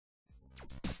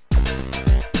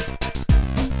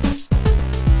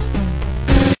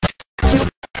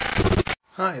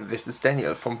Hi, this is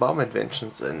Daniel from Baum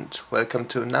Inventions and welcome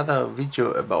to another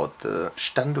video about the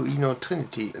Standuino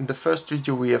Trinity. In the first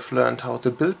video we have learned how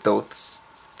to build those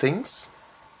things,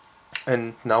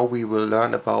 and now we will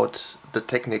learn about the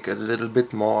technique a little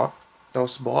bit more.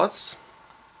 Those boards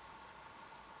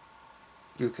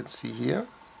you can see here,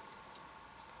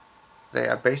 they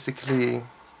are basically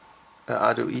an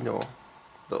Arduino.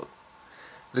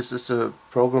 This is a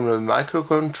programmable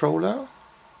microcontroller.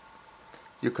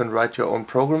 You can write your own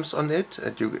programs on it,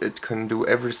 and it can do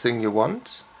everything you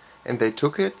want. And they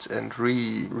took it and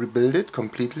rebuild it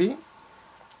completely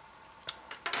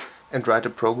and write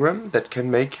a program that can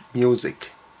make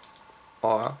music,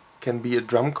 or can be a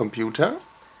drum computer,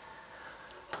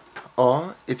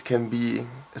 or it can be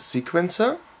a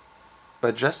sequencer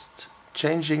by just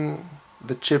changing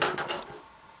the chip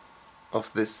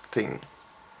of this thing.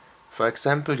 For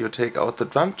example, you take out the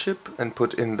drum chip and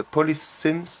put in the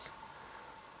polysynth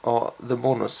or the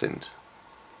monosynth.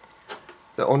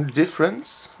 The only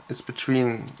difference is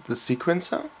between the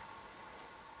sequencer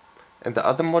and the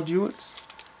other modules.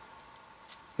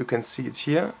 You can see it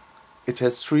here. It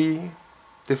has 3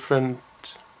 different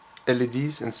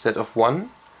LEDs instead of 1.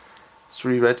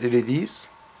 3 red LEDs.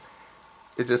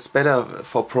 It is better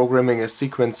for programming a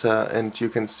sequencer, and you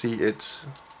can see it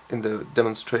in the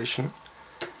demonstration.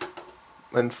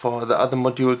 And for the other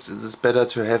modules it is better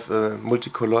to have a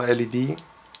multicolor LED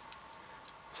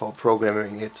for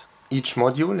programming it. Each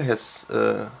module has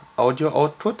audio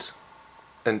output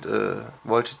and a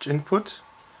voltage input.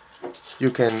 You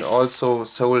can also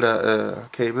solder a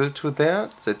cable to there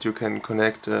that you can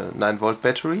connect a 9-volt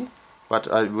battery,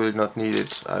 but I will not need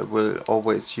it. I will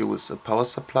always use a power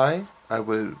supply. I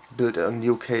will build a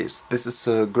new case. This is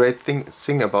a great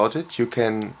thing about it. You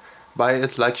can buy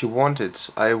it like you want it.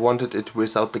 I wanted it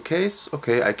without the case.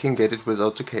 Okay, I can get it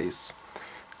without the case.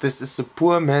 This is a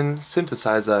poor man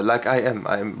synthesizer, like I am.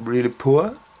 I am really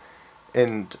poor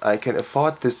and I can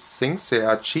afford these things. They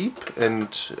are cheap and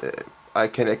I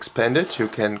can expand it. You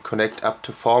can connect up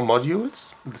to 4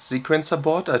 modules. The sequencer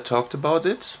board, I talked about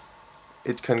it.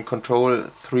 It can control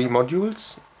 3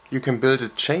 modules. You can build a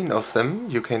chain of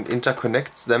them. You can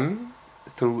interconnect them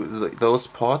through those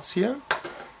ports here.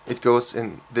 It goes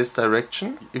in this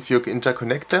direction. If you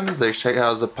interconnect them, they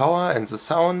share the power and the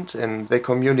sound, and they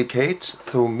communicate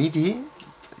through MIDI.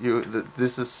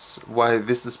 This is why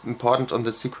this is important on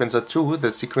the sequencer too. The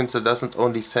sequencer doesn't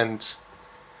only send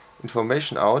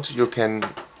information out, you can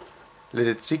let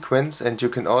it sequence, and you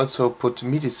can also put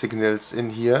MIDI signals in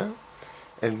here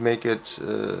and make it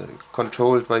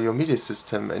controlled by your MIDI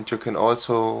system. And you can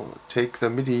also take the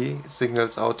MIDI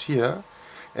signals out here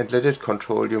and let it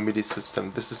control your MIDI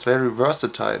system. This is very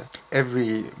versatile.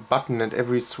 Every button and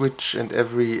every switch and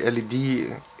every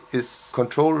LED is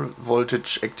control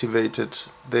voltage activated.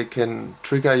 They can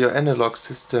trigger your analog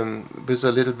system with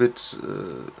a little bit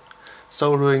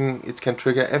soldering. It can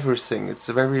trigger everything. It's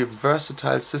a very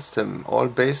versatile system, all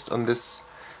based on this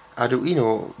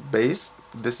Arduino base.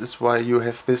 This is why you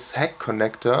have this hack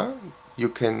connector. You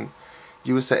can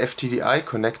use a FTDI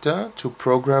connector to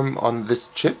program on this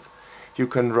chip. You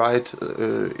can write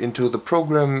into the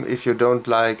program. If you don't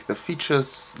like the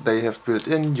features they have built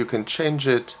in, you can change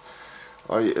it.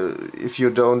 Or if you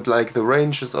don't like the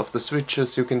ranges of the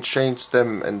switches, you can change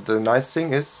them. And the nice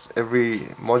thing is, every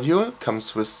module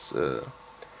comes with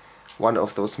one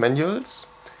of those manuals,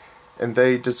 and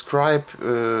they describe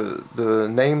the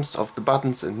names of the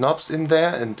buttons and knobs in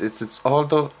there, and it's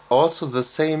also the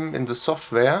same in the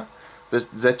software.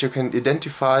 That you can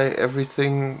identify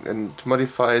everything and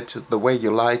modify it the way you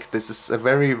like. This is a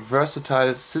very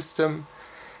versatile system,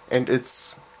 and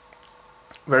it's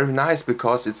very nice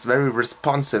because it's very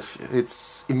responsive.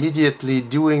 It's immediately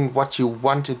doing what you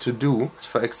want it to do.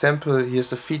 For example,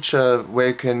 here's a feature where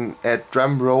you can add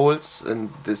drum rolls, and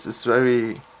this is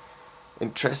very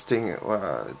interesting.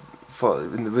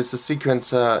 With the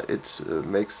sequencer, it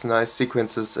makes nice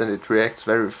sequences, and it reacts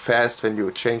very fast when you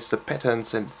change the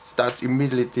patterns, and it starts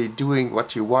immediately doing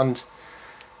what you want,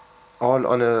 all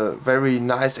on a very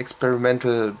nice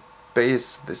experimental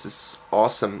base. This is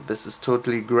awesome. This is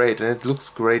totally great, and it looks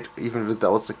great even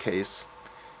without the case.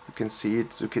 You can see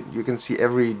it. You can see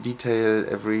every detail,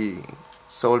 every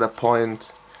solder point.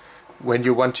 When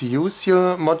you want to use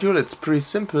your module, it's pretty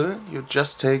simple. You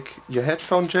just take your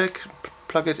headphone jack,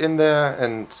 plug it in there,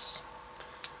 and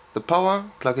the power,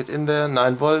 plug it in there,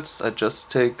 9 volts. I just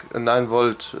take a 9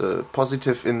 volt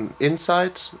positive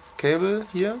inside cable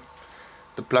here.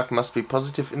 The plug must be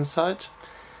positive inside,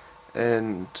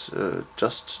 and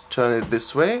just turn it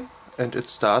this way, and it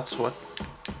starts what?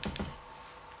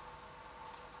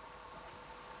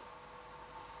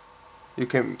 you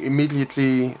can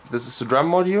immediately, this is a drum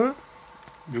module,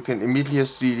 you can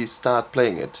immediately start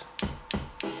playing it.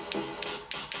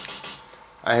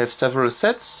 I have several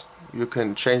sets, you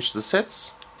can change the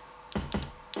sets.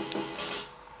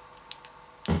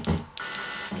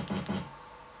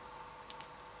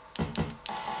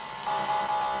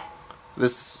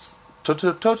 This is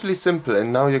totally simple,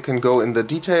 and now you can go in the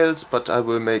details, but I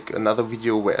will make another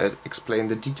video where I explain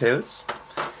the details.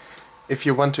 If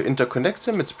you want to interconnect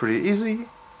them, it's pretty easy.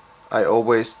 I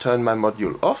always turn my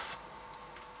module off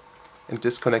and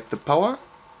disconnect the power,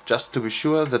 just to be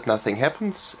sure that nothing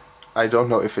happens. I don't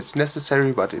know if it's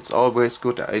necessary, but it's always a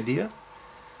good idea.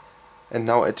 And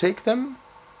now I take them,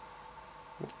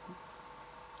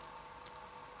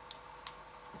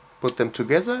 put them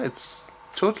together. It's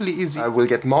totally easy. I will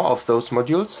get more of those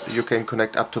modules. You can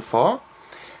connect up to 4.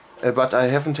 But I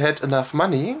haven't had enough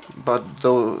money,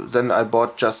 then I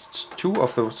bought just 2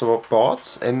 of those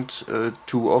boards and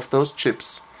 2 of those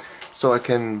chips. So I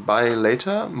can buy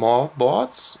later more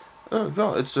boards.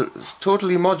 Yeah, it's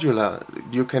totally modular.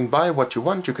 You can buy what you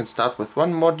want, you can start with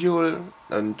 1 module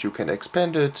and you can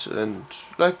expand it, and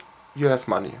like, you have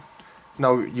money.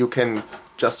 Now you can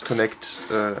just connect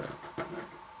the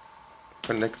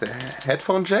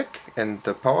headphone jack and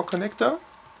the power connector,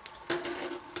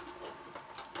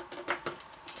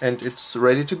 and it's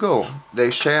ready to go. They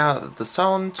share the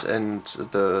sound and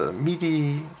the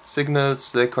MIDI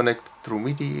signals, they connect through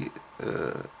MIDI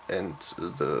and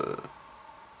the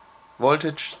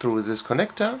voltage through this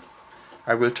connector.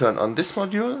 I will turn on this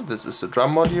module, this is a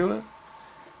drum module,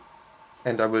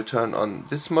 and I will turn on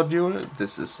this module,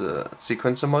 this is a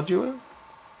sequencer module.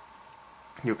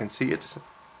 You can see it.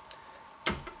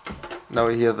 Now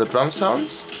you hear the drum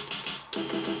sounds.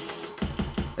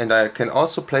 And I can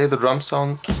also play the drum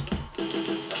sounds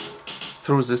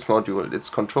through this module. It's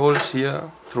controlled here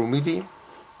through MIDI.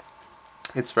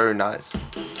 It's very nice.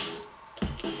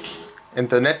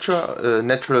 And the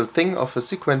natural thing of a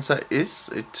sequencer is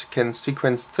it can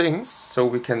sequence things. So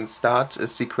we can start a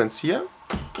sequence here,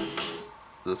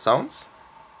 the sounds.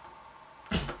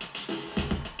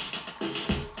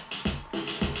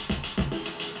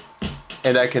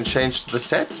 And I can change the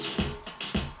sets.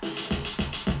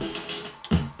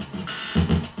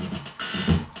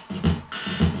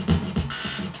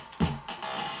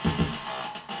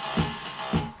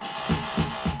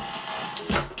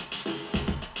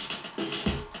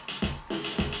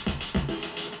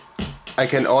 I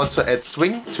can also add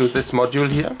swing to this module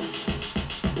here.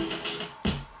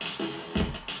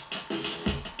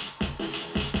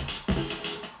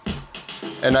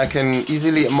 And I can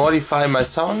easily modify my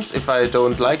sounds if I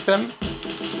don't like them.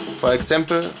 For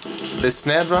example, this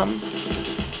snare drum.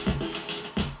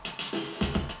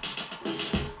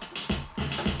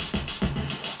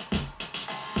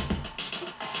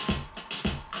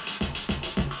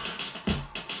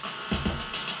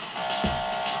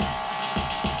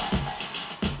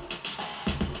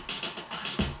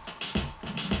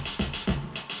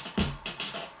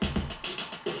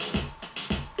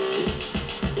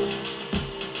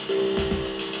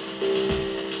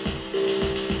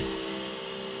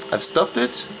 I've stopped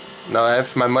it. Now I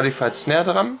have my modified snare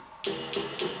drum.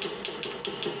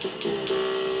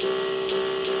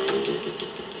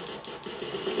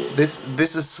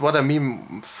 This is what I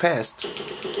mean fast.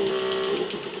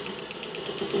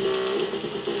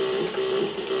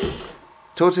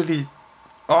 Totally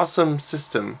awesome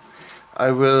system.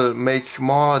 I will make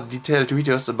more detailed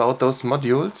videos about those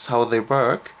modules, how they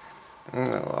work.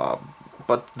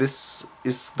 But this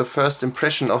is the first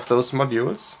impression of those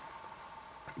modules.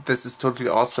 This is totally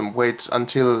awesome. Wait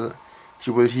until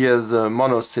you will hear the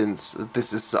mono synths.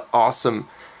 This is awesome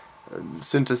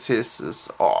synthesis.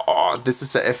 This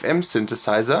is a FM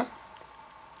synthesizer,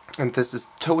 and this is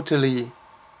totally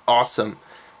awesome.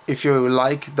 If you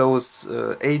like those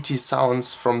 80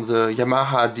 sounds from the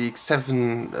Yamaha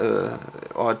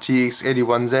DX7 or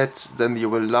TX81Z, then you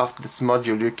will love this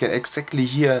module. You can exactly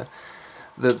hear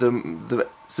the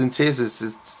synthesis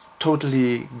is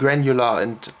totally granular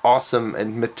and awesome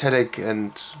and metallic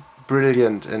and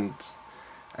brilliant, and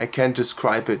I can't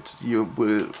describe it. You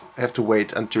will have to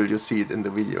wait until you see it in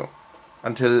the video.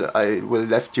 Until I will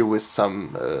left you with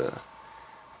some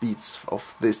beats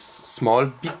of this small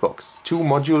beatbox,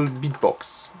 2-module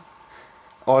beatbox.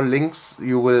 All links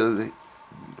you will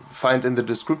find in the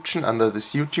description under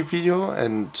this YouTube video,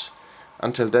 and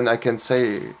until then I can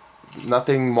say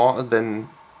nothing more than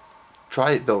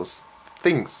try those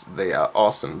things. They are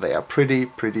awesome. They are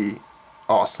pretty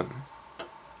awesome.